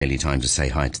Nearly time to say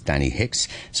hi to Danny Hicks.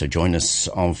 So join us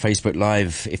on Facebook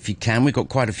Live if you can. We've got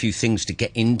quite a few things to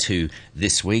get into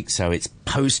this week. So it's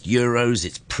post-Euros,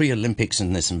 it's pre-Olympics,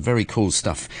 and there's some very cool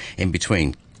stuff in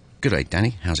between. Good day,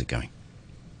 Danny. How's it going?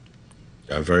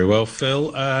 Going very well,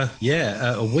 Phil. A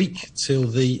week till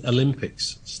the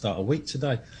Olympics start. A week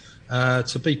today.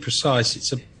 To be precise,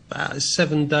 it's about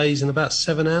 7 days and about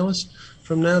 7 hours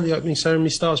from now the opening ceremony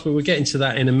starts. But we'll get into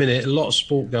that in a minute. A lot of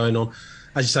sport going on.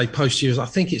 As you say, post-Euros, I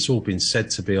think it's all been said,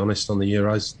 to be honest, on the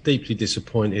Euros. Deeply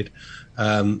disappointed.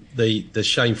 The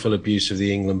shameful abuse of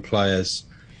the England players.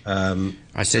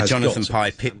 I said Jonathan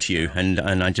Pye pipped you, and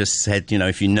I just said,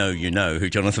 if you know who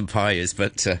Jonathan Pye is.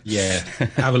 But yeah,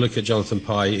 have a look at Jonathan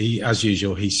Pye. He, as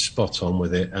usual, he's spot on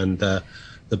with it. And the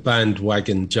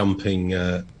bandwagon jumping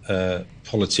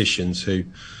politicians who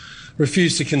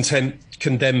refuse to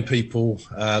condemn people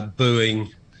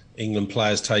booing England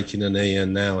players taking a knee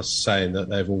and now saying that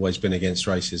they've always been against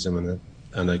racism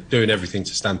and are doing everything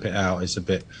to stamp it out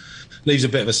leaves a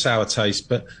bit of a sour taste.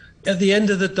 But at the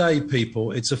end of the day,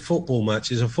 people, it's a football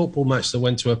match. It's a football match that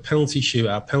went to a penalty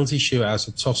shootout. Penalty shootout is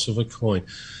a toss of a coin.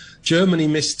 Italy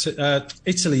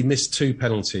missed 2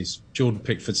 penalties. Jordan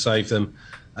Pickford saved them.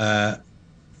 The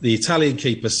Italian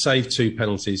keeper saved 2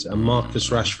 penalties, and Marcus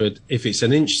Rashford, if it's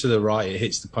an inch to the right, it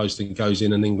hits the post and goes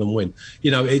in and England win.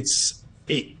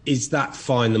 It is that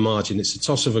fine, the margin. It's a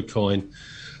toss of a coin.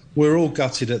 We're all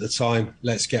gutted at the time.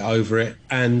 Let's get over it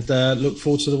and look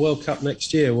forward to the World Cup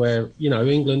next year where,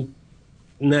 England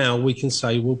now we can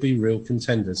say will be real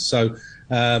contenders. So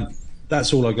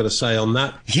that's all I've got to say on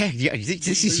that. Yeah,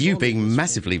 this is you being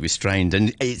massively restrained,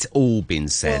 and it's all been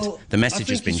said. Well, the message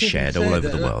has been shared all over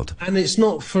the world. And it's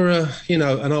not for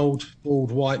an old,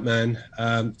 bald white man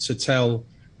to tell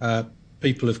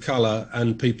people of colour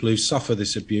and people who suffer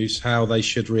this abuse how they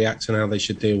should react and how they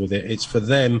should deal with it. It's for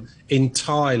them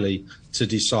entirely to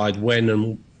decide when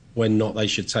and when not they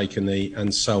should take a knee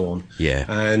and so on. Yeah.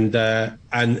 And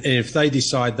if they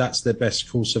decide that's their best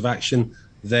course of action,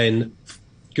 then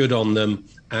good on them.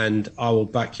 And I will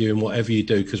back you in whatever you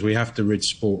do, because we have to rid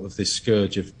sport of this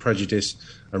scourge of prejudice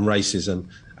and racism.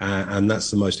 And that's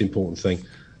the most important thing.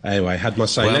 Anyway, had my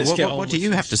say. Well, what do you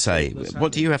have to say?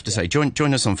 What do you have to say? Join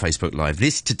us on Facebook Live.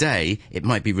 Today, it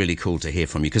might be really cool to hear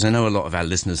from you, because I know a lot of our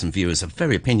listeners and viewers are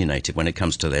very opinionated when it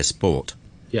comes to their sport.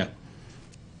 Yeah.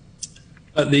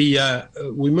 But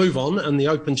we move on, and the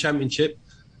Open Championship,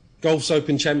 Golf's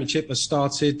Open Championship, has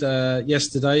started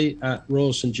yesterday at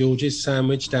Royal St George's,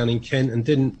 Sandwich, down in Kent, and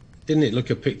didn't it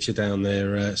look a picture down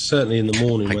there? Certainly in the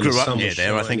morning. I when grew the up sun near was there.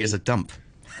 shining. I think it's a dump.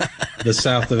 The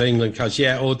south of England coast,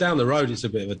 yeah, or down the road it's a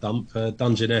bit of a dump,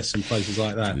 Dungeness and places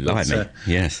like that.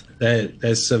 Yes,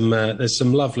 there's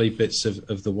some lovely bits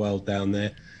of the world down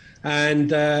there,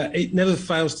 and it never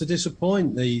fails to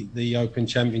disappoint. The Open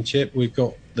Championship, we've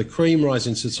got the cream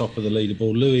rising to the top of the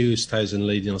leaderboard. Louis Oosthuizen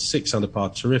leading on 6 under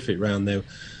par, terrific round there.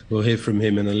 We'll hear from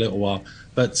him in a little while.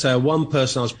 But one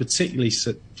person I was particularly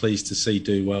pleased to see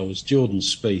do well was Jordan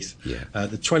Spieth,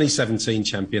 the 2017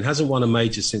 champion. Hasn't won a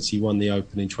major since he won the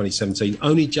Open in 2017.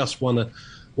 Only just won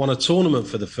a tournament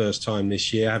for the first time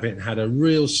this year, having had a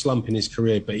real slump in his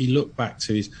career. But he looked back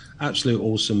to his absolute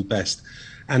awesome best.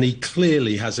 And he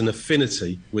clearly has an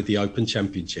affinity with the Open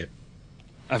Championship.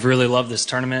 I've really loved this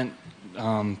tournament.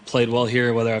 Played well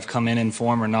here, whether I've come in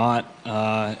form or not,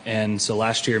 and so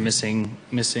last year missing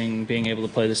being able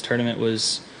to play this tournament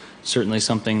was certainly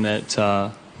something that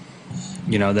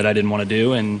that I didn't want to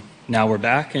do, and now we're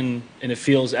back, and it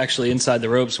feels actually inside the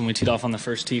ropes when we teed off on the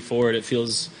first tee forward. It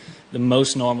feels the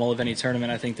most normal of any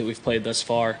tournament I think that we've played thus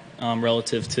far,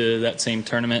 relative to that same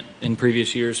tournament in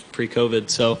previous years pre-COVID.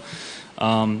 So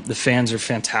the fans are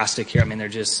fantastic here. I mean, they're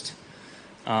just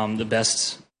the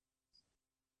best.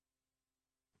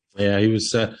 Yeah,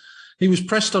 he was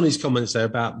pressed on his comments there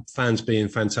about fans being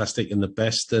fantastic and the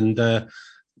best, and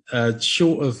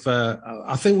short of,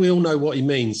 I think we all know what he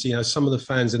means. Some of the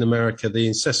fans in America, the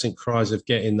incessant cries of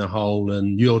 "get in the hole"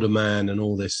 and "you're the man" and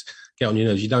all this, get on your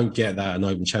nerves. You don't get that at an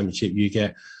Open Championship. You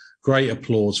get great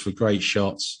applause for great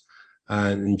shots,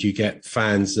 and you get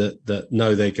fans that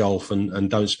know their golf and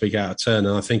don't speak out of turn.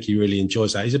 And I think he really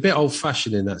enjoys that. He's a bit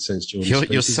old-fashioned in that sense, Jordan.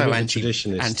 You're so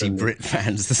anti-Brit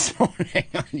fans this morning,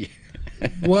 aren't you?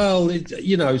 Well,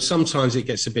 sometimes it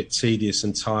gets a bit tedious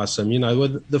and tiresome.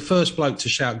 The first bloke to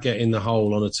shout "get in the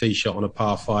hole" on a tee shot on a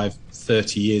par 5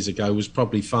 30 years ago was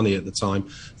probably funny at the time.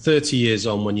 30 years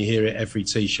on, when you hear it every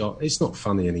tee shot, it's not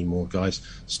funny anymore, guys.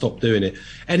 Stop doing it.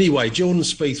 Anyway, Jordan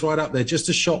Spieth right up there, just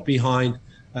a shot behind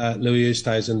Louis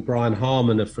Oosthuizen, Brian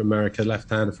Harmon for America,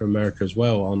 left-hander for America as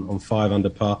well, on 5 under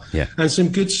par. Yeah. And some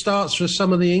good starts for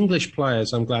some of the English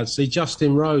players, I'm glad to see.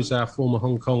 Justin Rose, our former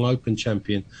Hong Kong Open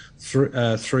champion,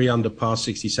 3 under par,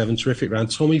 67, terrific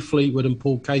round. Tommy Fleetwood and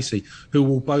Paul Casey, who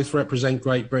will both represent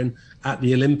Great Britain at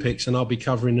the Olympics, and I'll be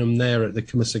covering them there at the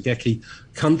Kumasageki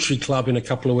Country Club in a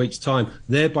couple of weeks' time.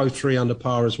 They're both 3 under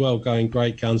par as well, going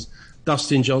great guns.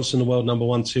 Dustin Johnson, the world number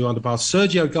 1, 2 under par.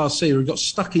 Sergio Garcia, who got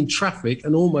stuck in traffic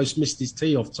and almost missed his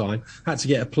tee-off time, had to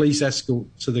get a police escort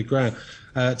to the ground,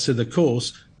 to the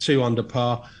course, 2 under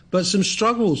par. But some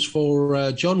struggles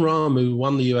for John Rahm, who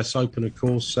won the US Open, of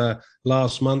course,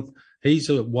 last month.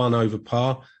 He's at 1 over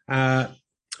par.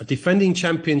 Defending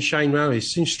champion Shane Lowry. It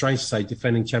seems strange to say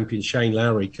defending champion Shane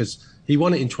Lowry because he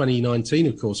won it in 2019,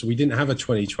 of course, so we didn't have a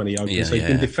 2020 Open. So he's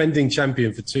been defending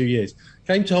champion for 2 years.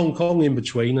 Came to Hong Kong in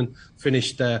between and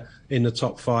finished in the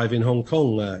top 5 in Hong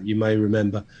Kong, you may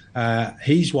remember.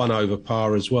 He's 1 over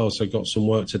par as well, so got some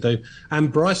work to do.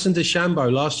 And Bryson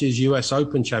DeChambeau, last year's US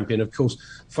Open champion, of course,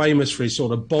 famous for his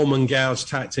sort of bomb and gouge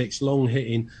tactics, long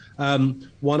hitting, 1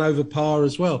 over par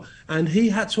as well. And he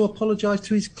had to apologise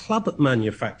to his club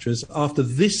manufacturers after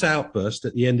this outburst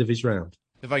at the end of his round.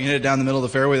 If I can hit it down the middle of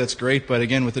the fairway, that's great. But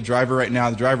again, with the driver right now,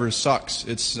 the driver sucks.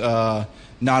 It's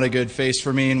not a good face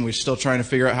for me, and we're still trying to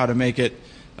figure out how to make it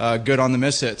good on the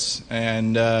mishits.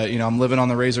 And, I'm living on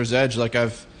the razor's edge like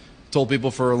I've told people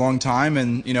for a long time.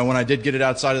 And, when I did get it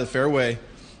outside of the fairway,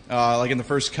 like in the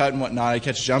first cut and whatnot, I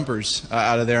catch jumpers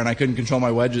out of there, and I couldn't control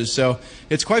my wedges. So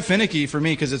it's quite finicky for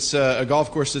me because it's a golf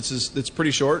course that's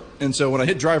pretty short. And so when I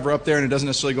hit driver up there and it doesn't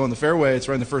necessarily go in the fairway, it's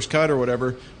right in the first cut or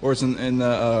whatever, or it's in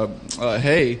the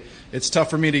hay, it's tough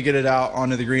for me to get it out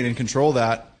onto the green and control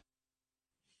that.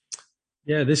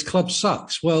 Yeah, this club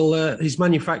sucks. Well, his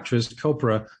manufacturers,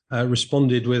 Cobra,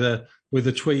 responded with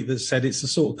a tweet that said it's the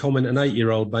sort of comment an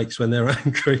 8-year-old makes when they're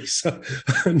angry. So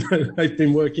they've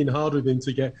been working hard with him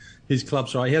to get his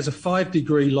clubs right. He has a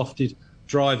 5-degree lofted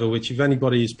driver, which if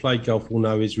anybody who's played golf will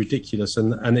know is ridiculous.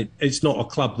 And it's not a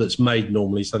club that's made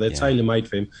normally, so they're tailor-made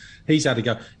for him. He's had a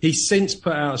go. He's since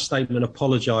put out a statement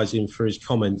apologising for his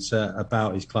comments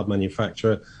about his club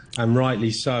manufacturer, and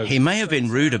rightly so. He may have been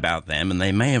rude about them and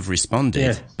they may have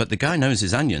responded, but the guy knows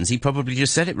his onions. He probably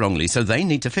just said it wrongly, so they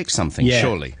need to fix something,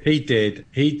 surely. He did,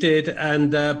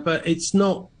 and but it's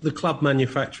not the club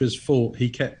manufacturer's fault. He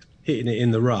kept hitting it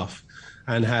in the rough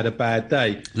and had a bad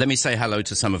day. Let me say hello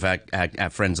to some of our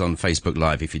friends on Facebook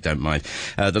Live, if you don't mind.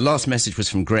 The last message was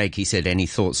from Greg. He said, any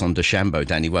thoughts on DeChambeau,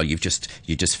 Danny? Well, you just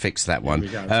fixed that one.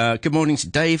 Good morning to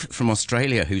Dave from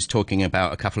Australia, who's talking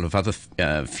about a couple of other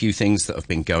few things that have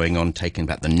been going on, taking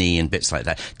about the knee and bits like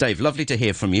that. Dave, lovely to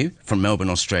hear from you from Melbourne,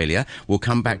 Australia. We'll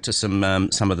come back to some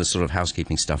of the sort of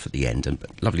housekeeping stuff at the end. And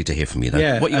lovely to hear from you, though.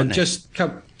 Yeah, what you and just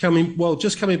coming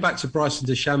back to Bryson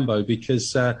DeChambeau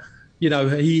because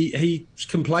he's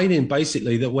complaining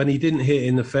basically that when he didn't hit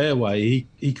in the fairway,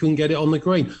 he couldn't get it on the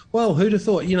green. Well, who'd have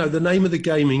thought? The name of the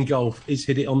game in golf is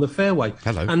hit it on the fairway.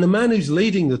 Hello. And the man who's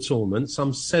leading the tournament,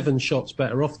 some 7 shots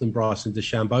better off than Bryson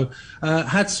DeChambeau,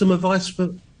 had some advice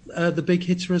for the big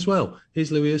hitter as well.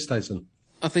 Here's Louis Oosthuizen.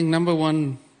 I think number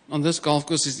one on this golf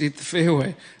course is hit the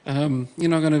fairway. You're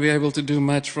not going to be able to do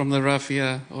much from the rough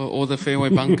here or the fairway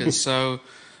bunkers. So,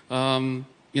 coming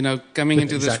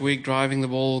into this week, driving the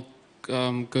ball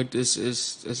good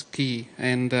is key.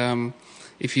 And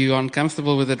if you're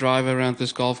uncomfortable with the driver around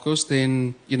this golf course,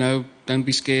 then, don't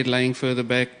be scared laying further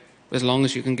back as long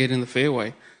as you can get in the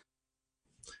fairway.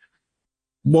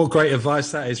 What great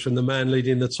advice that is from the man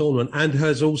leading the tournament, and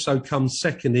has also come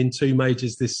second in 2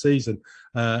 majors this season,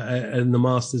 in the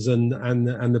Masters and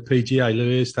the PGA,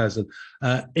 Louis Oosthuizen.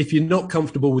 If you're not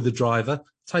comfortable with the driver,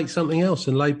 take something else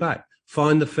and lay back.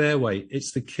 Find the fairway.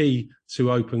 It's the key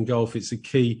to open golf. It's the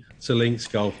key to links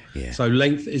golf. Yeah. So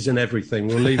length isn't everything.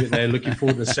 We'll leave it there. Looking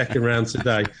forward to the second round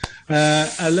today.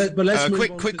 But let's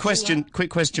quick question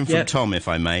from Tom, if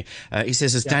I may. He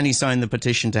says, has Danny signed the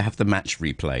petition to have the match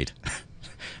replayed?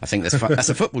 I think that's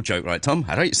a football joke, right, Tom?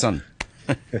 How about your son?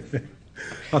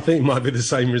 I think it might be the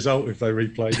same result if they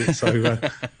replayed it. So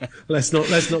let's not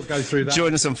go through that.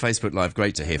 Join us on Facebook Live.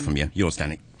 Great to hear from you. Yours,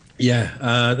 Danny. Yeah,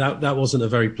 that wasn't a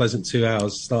very pleasant 2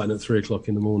 hours starting at 3 o'clock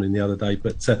in the morning the other day.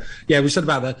 But we said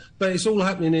about that. But it's all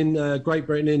happening in Great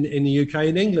Britain, in the UK,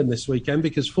 and England this weekend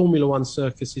because Formula One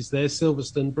circus is there,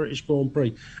 Silverstone, British Grand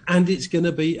Prix. And it's going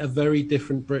to be a very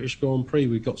different British Grand Prix.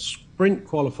 We've got sprint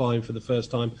qualifying for the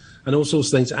first time and all sorts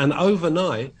of things. And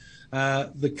overnight,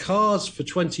 the cars for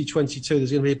 2022, there's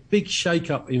going to be a big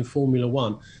shake-up in Formula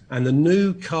One. And the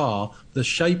new car, the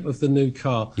shape of the new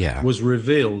car was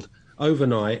revealed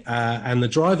overnight, and the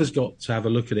drivers got to have a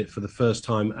look at it for the first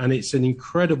time, and it's an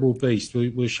incredible beast.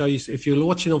 We'll show you, if you're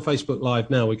watching on Facebook Live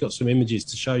now, we've got some images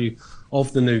to show you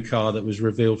of the new car that was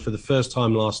revealed for the first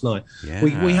time last night. Yeah.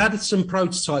 We had some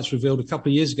prototypes revealed a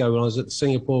couple of years ago when I was at the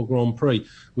Singapore Grand Prix,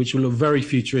 which will look very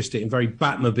futuristic and very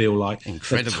Batmobile-like.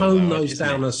 Incredible. They tone those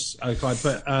down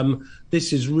but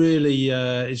this is really,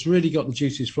 it's really got the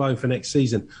juices flowing for next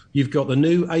season. You've got the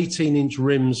new 18-inch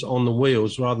rims on the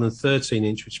wheels rather than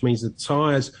 13-inch, which means the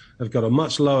tyres have got a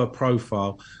much lower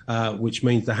profile, which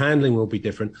means the handling will be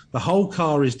different. The whole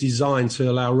car is designed to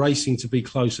allow racing to be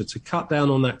closer, to cut down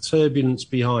on that turbulence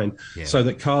behind, so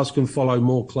that cars can follow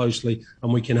more closely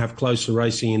and we can have closer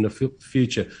racing in the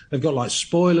future. They've got like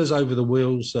spoilers over the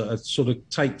wheels that are sort of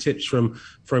take tips from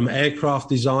aircraft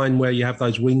design, where you have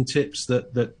those wing tips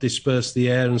that disperse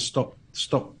the air and stop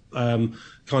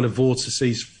kind of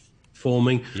vortices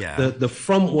forming. The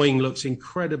front wing looks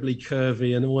incredibly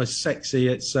curvy and almost sexy.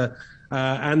 It's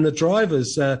and the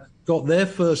drivers got their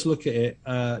first look at it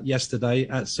yesterday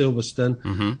at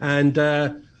Silverstone.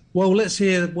 And well, let's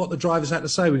hear what the drivers had to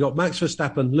say. We got Max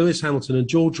Verstappen, Lewis Hamilton and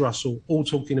George Russell all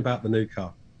talking about the new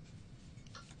car.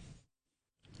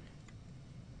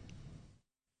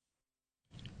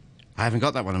 I haven't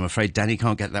got that one, I'm afraid. Danny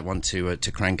can't get that one to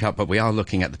crank up, but we are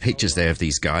looking at the pictures there of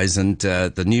these guys, and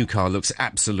the new car looks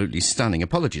absolutely stunning.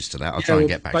 Apologies to that. I'll try and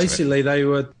get back to it. Basically,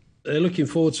 they're looking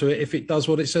forward to it if it does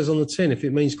what it says on the tin. If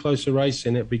it means closer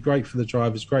racing, it'd be great for the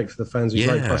drivers, great for the fans, and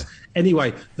great for us.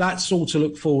 Anyway, that's all to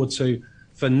look forward to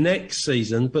for next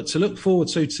season. But to look forward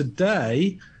to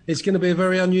today, it's going to be a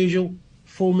very unusual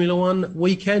Formula One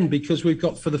weekend, because we've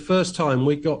got, for the first time,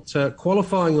 we've got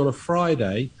qualifying on a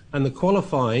Friday, and the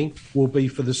qualifying will be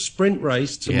for the sprint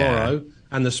race tomorrow,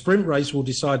 and the sprint race will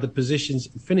decide the positions.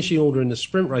 Finishing order in the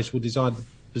sprint race will decide the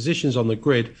positions on the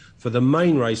grid for the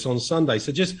main race on Sunday.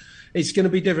 So it's going to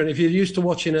be different. If you're used to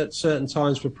watching at certain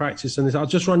times for practice, and I'll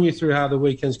just run you through how the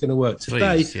weekend's going to work.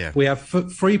 Today, we have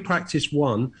free practice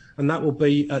 1, and that will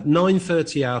be at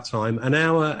 9:30 our time, an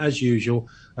hour as usual,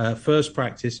 first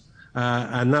practice,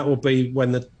 and that will be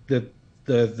when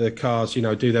the cars,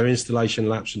 do their installation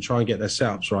laps and try and get their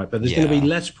setups right. But there's going to be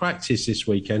less practice this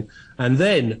weekend. And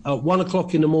then at 1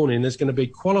 o'clock in the morning, there's going to be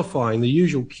qualifying, the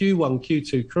usual Q1,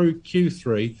 Q2,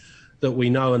 Q3 that we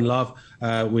know and love,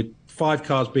 with 5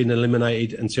 cars being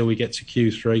eliminated until we get to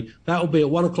Q3. That will be at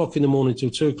 1 o'clock in the morning till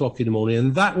 2 o'clock in the morning.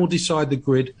 And that will decide the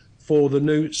grid for the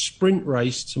new sprint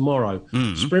race tomorrow.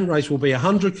 Sprint race will be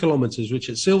 100 kilometres, which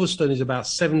at Silverstone is about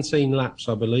 17 laps,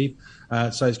 I believe.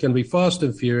 So it's going to be fast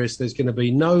and furious. There's going to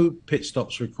be no pit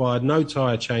stops required, no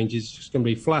tyre changes. It's going to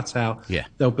be flat out.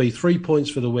 There'll be 3 points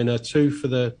for the winner,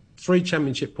 3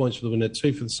 championship points for the winner,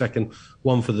 2 for the second,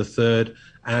 1 for the third,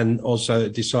 and also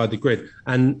decide the grid.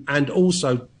 And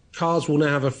also, cars will now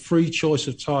have a free choice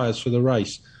of tyres for the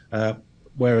race.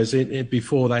 Whereas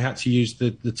before they had to use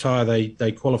the tyre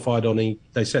they qualified on,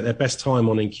 they set their best time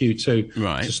on in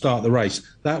Q2 to start the race.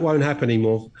 That won't happen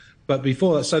anymore. But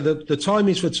before that, so the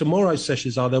timings for tomorrow's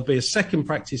sessions are, there'll be a second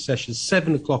practice session,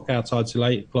 7 o'clock our time till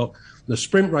 8 o'clock. The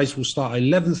sprint race will start at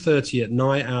 11:30 at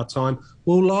night our time.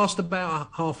 Will last about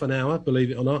half an hour,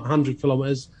 believe it or not. 100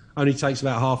 kilometres only takes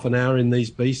about half an hour in these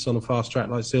beasts on a fast track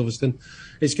like Silverstone.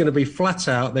 It's going to be flat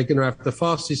out. They're going to have the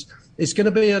fastest. It's going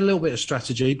to be a little bit of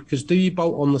strategy, because do you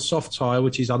bolt on the soft tyre,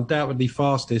 which is undoubtedly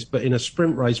fastest, but in a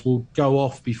sprint race will go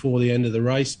off before the end of the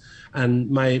race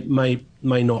and may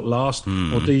not last,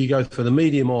 or do you go for the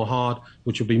medium or hard,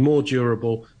 which will be more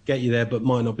durable, get you there, but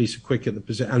might not be so quick at the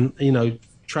position? And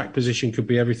track position could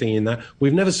be everything in that.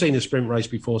 We've never seen a sprint race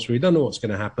before, so we don't know what's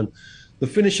going to happen. The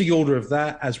finishing order of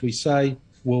that, as we say,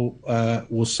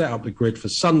 we'll set up the grid for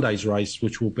Sunday's race,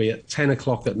 which will be at 10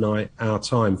 o'clock at night our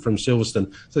time from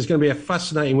Silverstone. So it's going to be a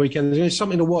fascinating weekend. There's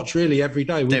something to watch really every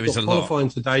day. We've got qualifying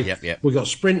today. We've got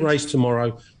sprint race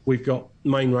tomorrow. We've got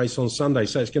main race on Sunday.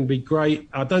 So it's going to be great.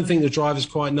 I don't think the drivers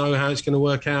quite know how it's going to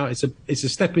work out. It's a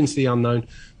step into the unknown.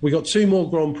 We've got 2 more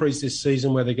Grand Prix this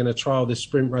season where they're going to trial this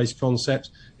sprint race concept.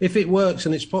 If it works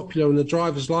and it's popular and the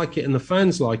drivers like it and the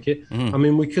fans like it, I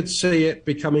mean, we could see it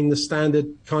becoming the standard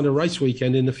kind of race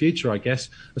weekend in the future, I guess,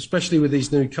 especially with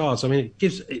these new cars. I mean,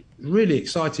 it really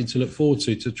exciting to look forward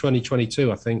to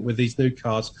 2022, I think, with these new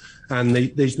cars and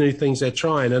these new things they're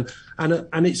trying.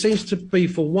 And it seems to be,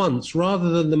 for once, rather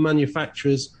than the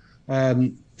manufacturers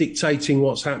dictating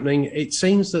what's happening, it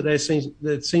seems that there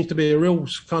seems to be a real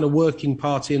kind of working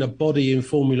party and a body in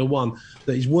Formula One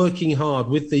that is working hard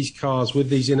with these cars, with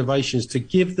these innovations, to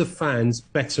give the fans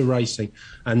better racing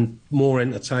and more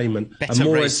entertainment. Better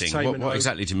racing? What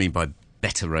exactly do you mean by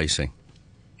better racing?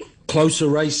 closer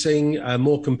racing,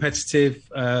 more competitive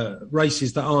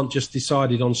races that aren't just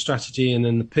decided on strategy and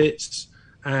in the pits,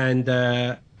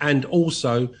 and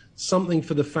also something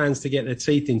for the fans to get their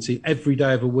teeth into every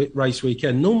day of a race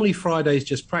weekend. Normally Fridays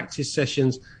just practice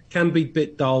sessions, can be a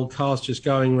bit dull, cars just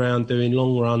going around doing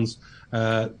long runs,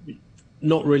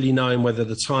 not really knowing whether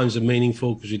the times are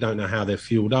meaningful because we don't know how they're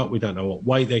fueled up, we don't know what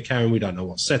weight they're carrying, we don't know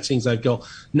what settings they've got.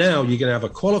 Now you're going to have a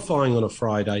qualifying on a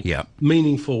Friday,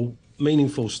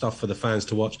 meaningful stuff for the fans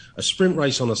to watch, a sprint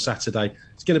race on a Saturday.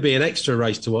 It's going to be an extra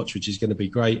race to watch, which is going to be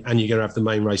great, and you're going to have the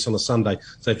main race on a Sunday.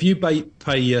 So if you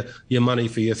pay your money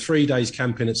for your 3 days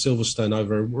camping at Silverstone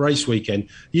over a race weekend,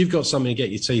 you've got something to get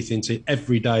your teeth into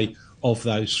every day of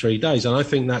those 3 days, and I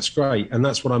think that's great, and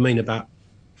that's what I mean about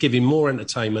giving more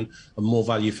entertainment and more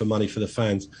value for money for the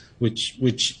fans, which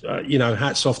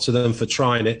hats off to them for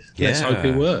trying it. Yeah. Let's hope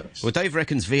it works. Well, Dave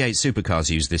reckons V8 supercars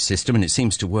use this system, and it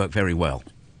seems to work very well.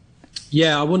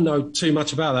 Yeah, I wouldn't know too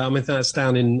much about that. I mean, that's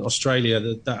down in Australia.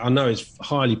 That I know it's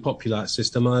highly popular, that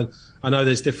system. I know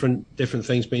there's different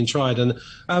things being tried. And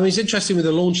it's interesting with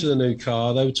the launch of the new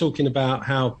car, they were talking about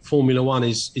how Formula One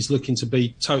is looking to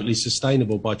be totally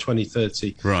sustainable by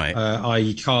 2030, right?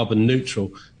 I.e. carbon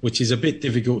neutral, which is a bit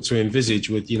difficult to envisage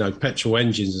with, petrol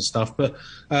engines and stuff. But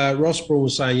Ross Brawn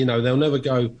was saying, they'll never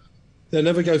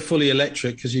go fully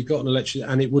electric because you've got an electric,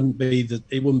 and it wouldn't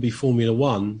be Formula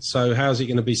One. So how's it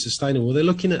going to be sustainable? They're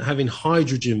looking at having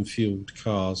hydrogen fueled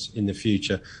cars in the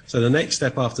future. So the next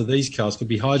step after these cars could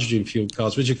be hydrogen fueled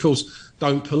cars, which of course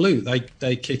don't pollute.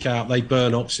 They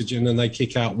burn oxygen and they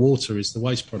kick out water as the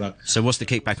waste product. So what's the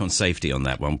kickback on safety on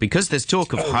that one? Because there's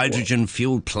talk of hydrogen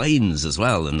fueled planes as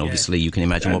well, and obviously you can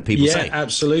imagine what people say. Yeah,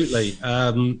 absolutely.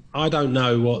 I don't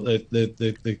know what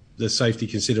the safety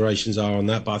considerations are on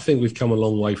that, but I think we've come a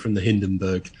long way from the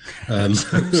Hindenburg and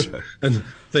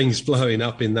things blowing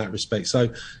up in that respect.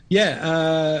 So,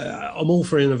 I'm all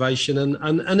for innovation,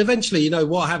 and eventually,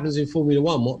 what happens in Formula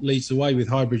One, what leads the way with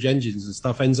hybrid engines and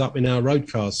stuff, ends up in our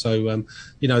road cars. So,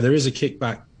 there is a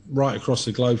kickback right across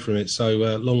the globe from it. So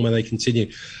long may they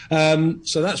continue.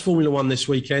 So that's Formula One this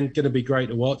weekend. Going to be great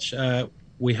to watch.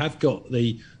 We have got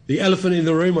the elephant in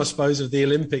the room, I suppose, of the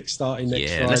Olympics starting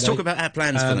next Friday. Let's talk about our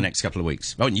plans for the next couple of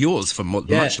weeks. Oh, and yours for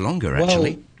much longer,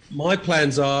 actually. Well, my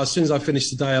plans are, as soon as I finish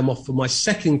today, I'm off for my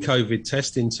second COVID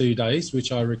test in 2 days,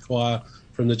 which I require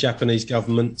from the Japanese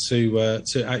government to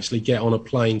actually get on a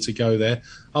plane to go there.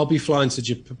 I'll be flying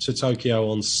to Tokyo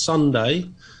on Sunday.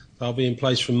 I'll be in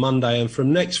place from Monday, and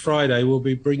from next Friday, we'll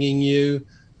be bringing you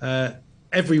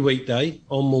every weekday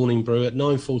on Morning Brew at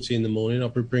 9:40 in the morning. I'll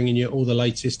be bringing you all the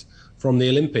latest from the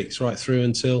Olympics right through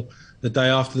until the day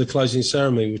after the closing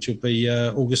ceremony, which will be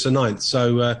August the 9th.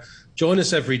 So join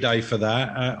us every day for that.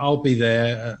 I'll be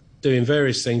there doing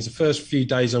various things. The first few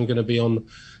days I'm going to be on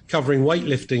covering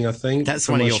weightlifting, I think. That's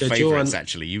one of your favourites,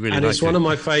 actually. You really and like it's one of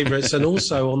my favourites. And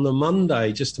also on the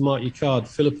Monday, just to mark your card,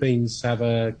 Philippines have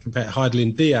a competitor,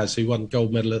 Heidelin Diaz, who won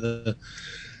gold medal at the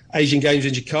Asian Games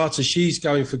in Jakarta. She's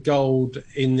going for gold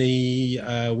in the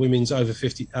women's under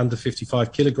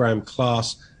 55 kilogram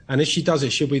class. And if she does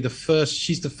it, she'll be the first.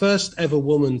 She's the first ever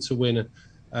woman to win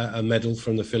a medal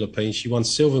from the Philippines. She won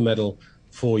silver medal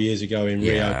 4 years ago in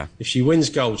Rio. If she wins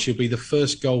gold, she'll be the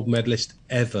first gold medalist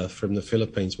ever from the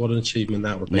Philippines. What an achievement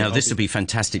that would be. Now, this would be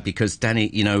fantastic because,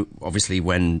 Danny, obviously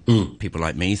when people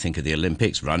like me think of the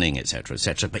Olympics, running,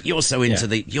 etc., but you're so into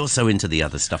the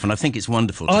other stuff, and I think it's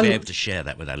wonderful to be able to share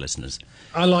that with our listeners.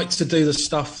 I like to do the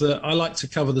stuff that I like to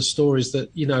cover, the stories that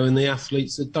and the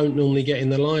athletes that don't normally get in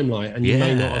the limelight and you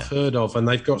may not have heard of, and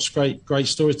they've got great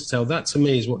stories to tell. That to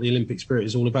me is what the Olympic spirit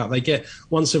is all about. They get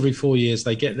once every 4 years,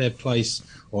 they get their place,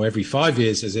 or every 5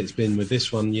 years as it's been with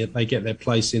this one, they get their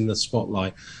place in the spotlight.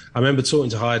 I remember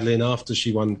talking to Heidelin after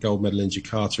she won gold medal in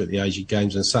Jakarta at the Asian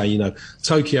Games and saying,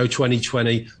 Tokyo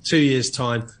 2020, 2 years'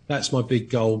 time, that's my big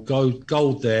goal,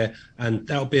 gold there. And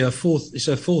that'll be her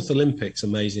fourth Olympics,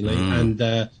 amazingly. And,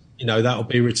 that'll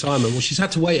be retirement. Well, she's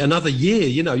had to wait another year.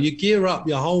 You gear up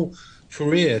your whole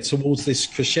career towards this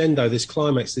crescendo, this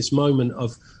climax, this moment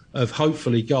of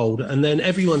hopefully gold, and then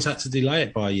everyone's had to delay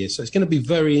it by a year. So it's going to be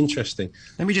very interesting.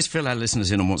 Let me just fill our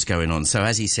listeners in on what's going on. So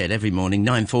as he said, every morning,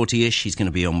 9:40ish, he's going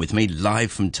to be on with me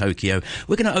live from Tokyo.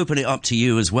 We're going to open it up to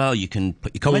you as well. You can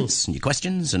put your comments and your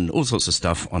questions and all sorts of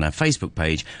stuff on our Facebook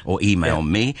page or email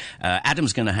me.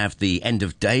 Adam's going to have the end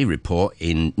of day report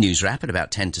in News Wrap at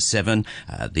about 10 to 7.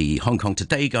 The Hong Kong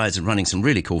Today guys are running some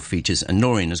really cool features, and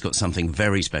Noreen has got something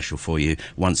very special for you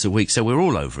once a week. So we're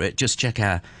all over it. Just check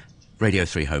our Radio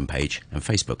 3 homepage and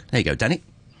Facebook. There you go, Danny.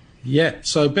 Yeah,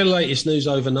 so a bit of latest news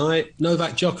overnight.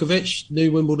 Novak Djokovic,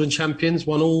 new Wimbledon champions,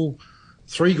 won all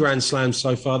 3 Grand Slams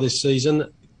so far this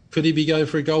season. Could he be going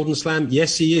for a Golden Slam?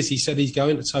 Yes, he is. He said he's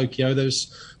going to Tokyo.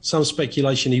 There's some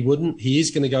speculation he wouldn't. He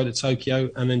is going to go to Tokyo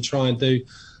and then try and do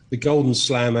the Golden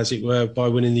Slam, as it were, by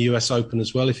winning the US Open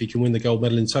as well, if he can win the gold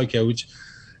medal in Tokyo, which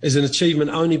is an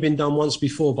achievement only been done once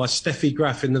before by Steffi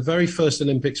Graf in the very first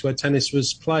Olympics where tennis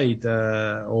was played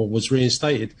or was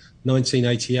reinstated,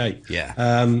 1988.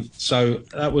 Yeah. So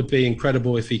that would be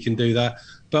incredible if he can do that.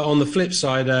 But on the flip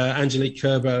side, Angelique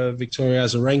Kerber, Victoria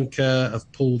Azarenka have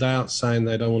pulled out, saying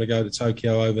they don't want to go to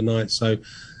Tokyo overnight. So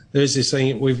there's this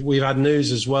thing. We've had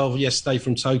news as well yesterday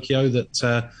from Tokyo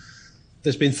that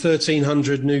there's been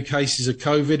 1,300 new cases of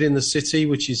COVID in the city,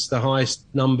 which is the highest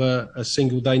number, a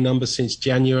single-day number since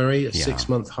January, a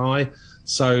 6-month high.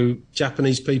 So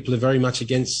Japanese people are very much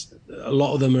against. A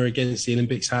lot of them are against the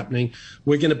Olympics happening.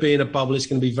 We're going to be in a bubble. It's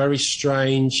going to be very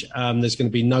strange. There's going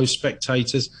to be no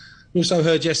spectators. We also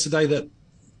heard yesterday that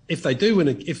if they do win,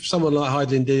 if someone like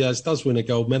Heidelin Diaz does win a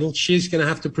gold medal, she's going to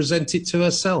have to present it to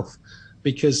herself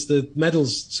because the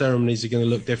medals ceremonies are going to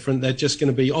look different. They're just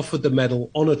going to be offered the medal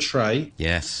on a tray.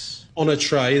 Yes. On a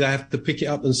tray, they have to pick it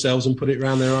up themselves and put it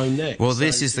around their own neck. Well,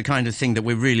 this is the kind of thing that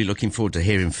we're really looking forward to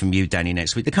hearing from you, Danny,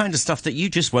 next week. The kind of stuff that you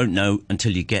just won't know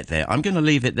until you get there. I'm going to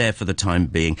leave it there for the time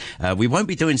being. We won't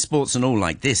be doing sports and all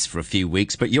like this for a few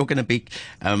weeks, but you're going to be,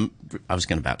 I was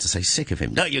about to say sick of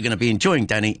him. No, you're going to be enjoying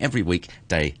Danny every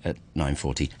weekday at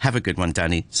 9:40. Have a good one,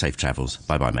 Danny. Safe travels.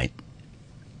 Bye-bye, mate.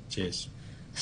 Cheers.